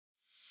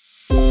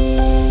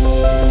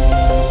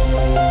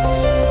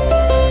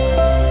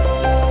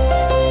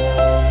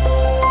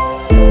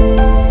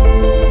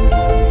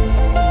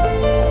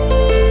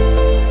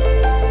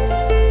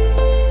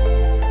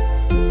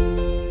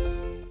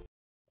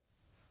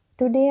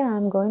Today I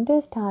am going to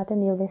start a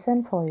new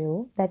lesson for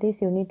you, that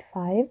is Unit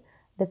 5,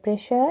 the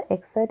pressure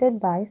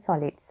exerted by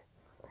solids.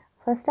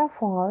 First of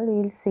all,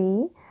 we will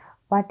see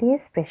what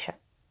is pressure.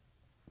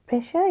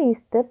 Pressure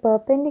is the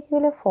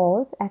perpendicular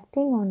force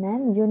acting on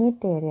an unit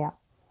area.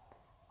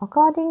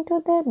 According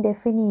to the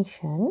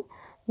definition,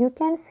 you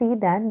can see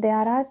that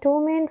there are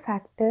two main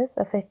factors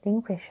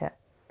affecting pressure.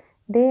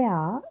 They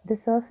are the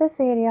surface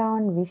area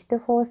on which the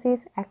force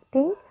is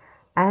acting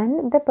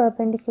and the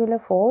perpendicular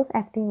force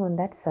acting on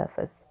that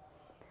surface.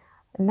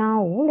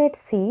 Now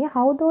let's see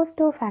how those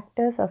two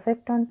factors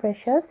affect on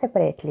pressure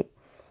separately.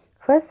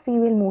 First, we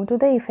will move to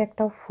the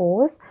effect of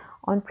force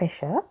on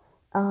pressure.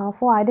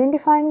 For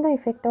identifying the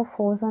effect of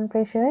force on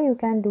pressure, you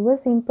can do a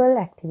simple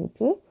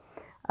activity.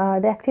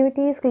 The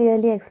activity is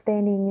clearly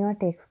explained in your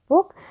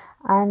textbook,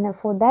 and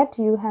for that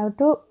you have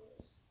to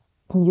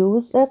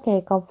use a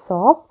cake of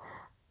soap,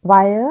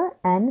 wire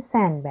and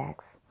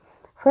sandbags.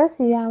 First,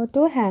 you have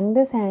to hang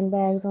the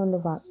sandbags on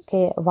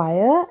the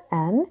wire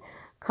and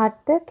cut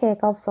the cake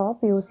of soap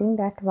using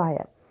that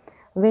wire.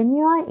 When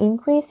you are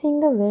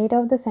increasing the weight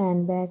of the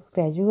sandbags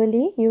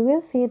gradually, you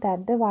will see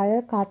that the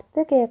wire cuts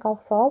the cake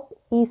of soap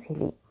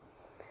easily.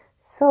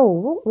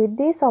 So, with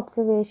these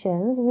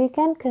observations, we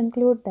can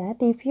conclude that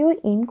if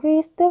you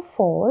increase the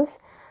force,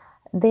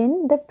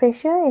 then the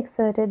pressure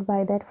exerted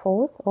by that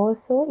force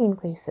also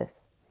increases.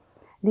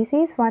 This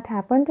is what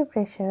happens to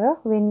pressure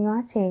when you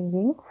are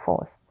changing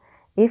force.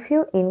 If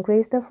you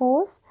increase the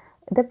force,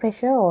 the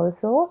pressure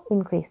also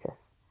increases.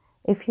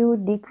 If you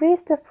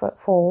decrease the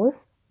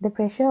force, the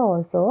pressure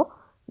also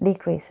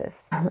decreases.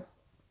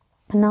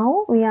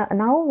 Now we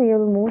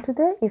will move to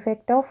the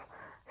effect of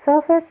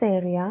surface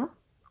area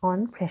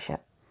on pressure.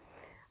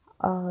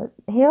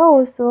 Here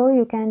also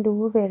you can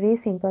do a very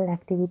simple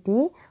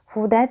activity.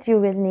 For that you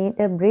will need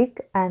a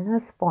brick and a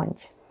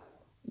sponge.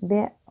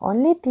 The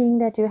only thing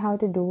that you have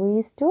to do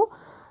is to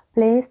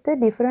place the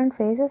different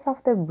faces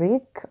of the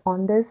brick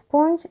on the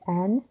sponge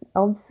and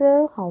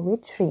observe how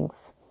it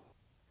shrinks.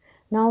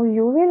 Now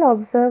you will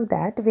observe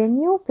that when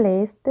you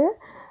place the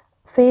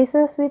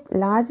faces with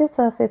larger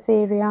surface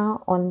area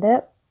on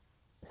the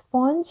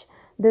sponge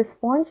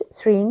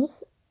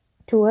shrinks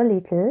to a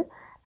little,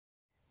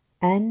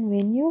 and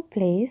when you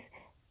place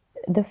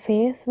the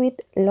face with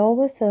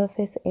lower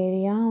surface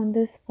area on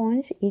the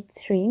sponge, it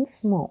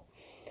shrinks more.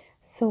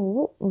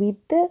 So, with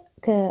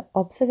the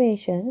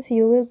observations,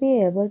 you will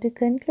be able to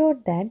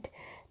conclude that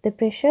the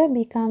pressure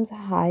becomes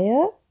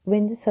higher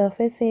when the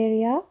surface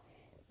area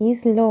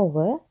is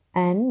lower,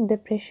 and the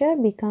pressure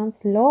becomes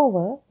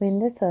lower when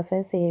the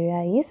surface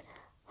area is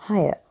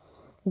higher.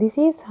 This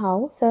is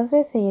how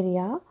surface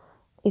area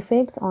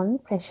affects on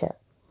pressure.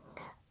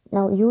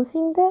 Now,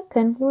 using the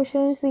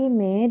conclusions we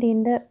made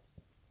in the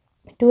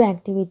two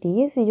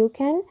activities, you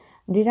can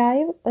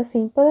derive a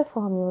simple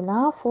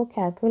formula for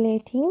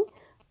calculating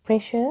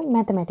pressure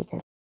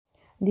mathematically.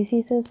 This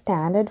is a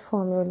standard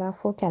formula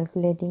for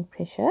calculating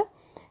pressure.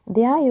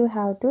 There you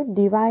have to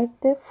divide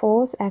the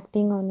force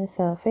acting on a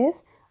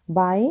surface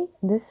by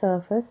the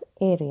surface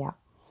area.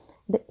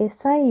 The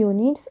SI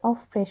units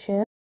of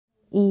pressure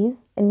is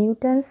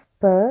newtons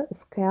per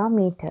square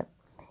meter.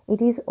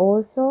 It is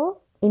also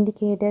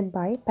indicated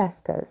by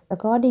pascals.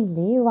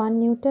 Accordingly, 1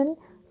 newton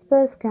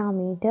per square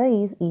meter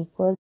is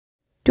equal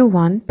to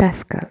 1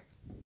 pascal.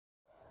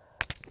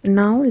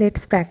 Now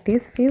let's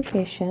practice few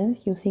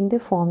questions using the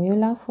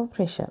formula for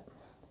pressure.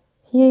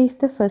 Here is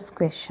the first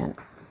question.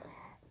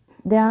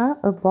 There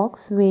a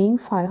box weighing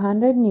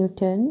 500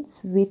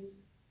 newtons with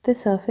the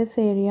surface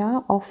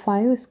area of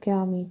 5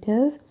 square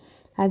meters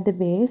at the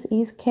base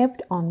is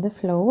kept on the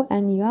floor,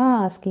 and you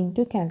are asking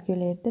to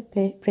calculate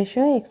the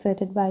pressure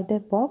exerted by the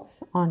box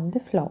on the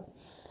floor.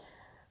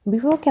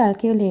 Before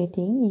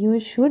calculating, you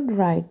should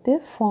write the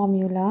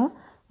formula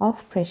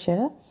of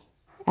pressure,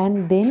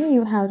 and then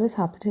you have to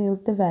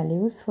substitute the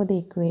values for the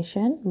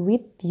equation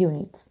with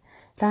units.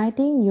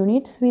 Writing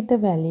units with the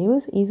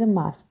values is a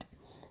must.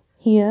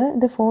 Here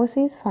the force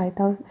is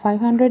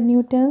 500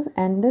 newtons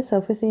and the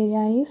surface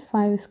area is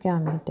 5 square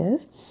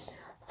meters.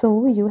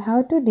 So you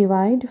have to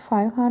divide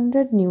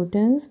 500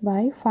 newtons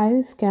by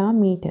 5 square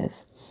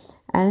meters,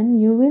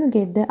 and you will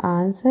get the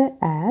answer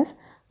as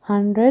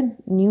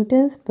 100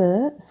 newtons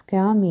per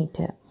square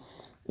meter.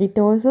 It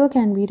also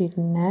can be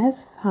written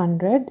as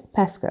 100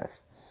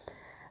 pascals.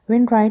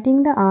 When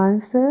writing the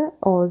answer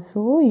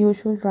also, you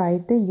should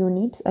write the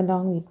units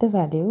along with the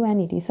value, and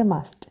it is a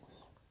must.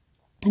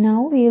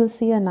 Now we will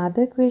see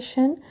another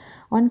question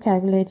on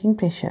calculating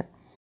pressure.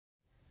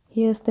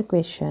 Here's the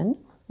question.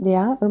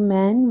 There a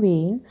man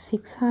weighing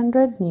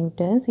 600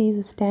 newtons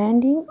is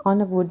standing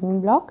on a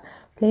wooden block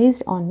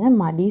placed on a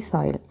muddy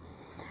soil.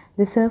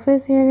 The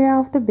surface area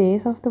of the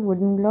base of the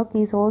wooden block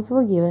is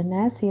also given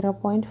as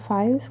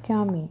 0.5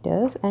 square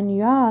meters, and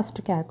you are asked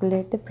to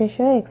calculate the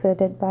pressure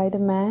exerted by the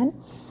man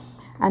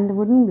and the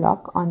wooden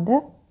block on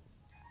the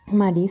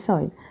muddy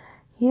soil.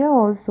 Here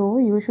also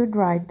you should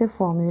write the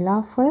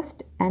formula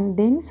first and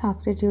then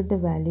substitute the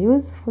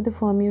values for the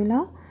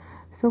formula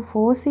So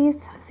force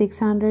is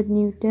 600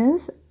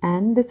 newtons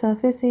and the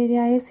surface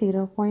area is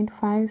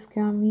 0.5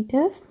 square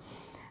meters.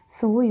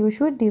 So you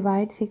should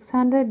divide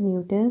 600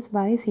 newtons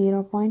by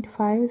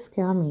 0.5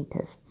 square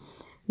meters.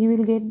 You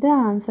will get the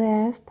answer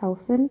as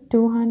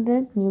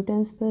 1200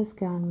 newtons per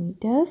square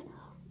meters,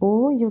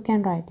 or you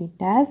can write it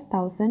as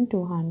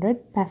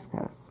 1200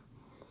 pascals.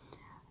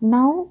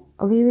 Now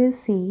we will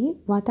see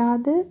what are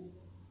the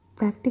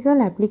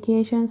practical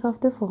applications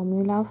of the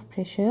formula of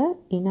pressure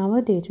in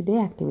our day-to-day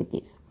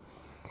activities.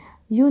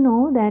 You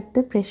know that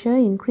the pressure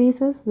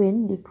increases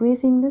when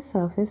decreasing the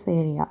surface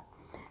area.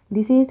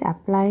 This is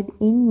applied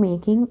in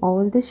making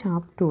all the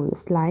sharp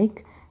tools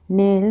like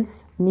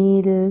nails,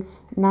 needles,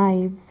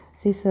 knives,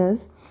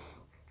 scissors,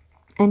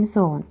 and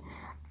so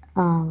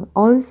on.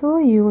 Also,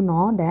 you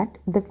know that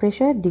the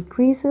pressure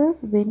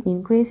decreases when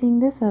increasing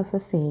the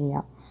surface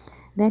area.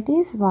 That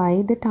is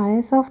why the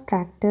tires of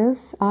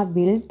tractors are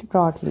built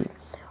broadly.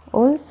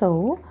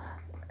 Also,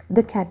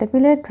 the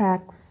caterpillar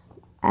tracks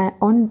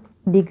on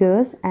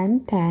diggers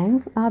and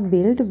tanks are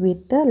built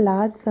with a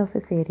large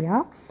surface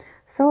area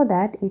so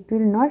that it will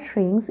not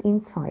shrink in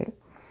soil.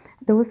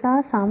 Those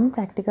are some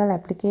practical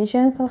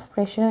applications of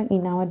pressure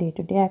in our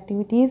day-to-day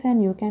activities,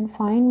 and you can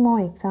find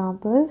more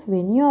examples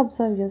when you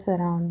observe your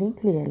surrounding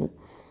clearly.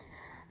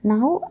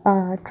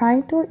 Now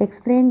try to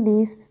explain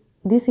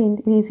this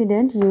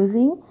incident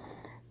using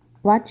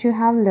what you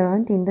have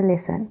learned in the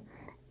lesson.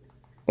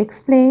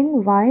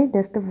 Explain why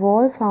does the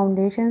wall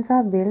foundations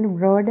are built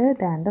broader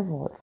than the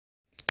walls.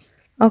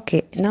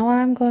 Okay, now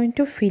I am going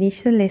to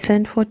finish the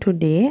lesson for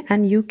today,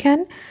 and you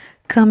can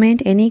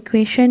comment any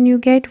question you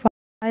get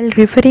while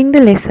referring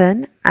the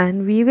lesson,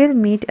 and we will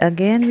meet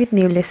again with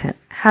new lesson.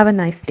 Have a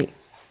nice day.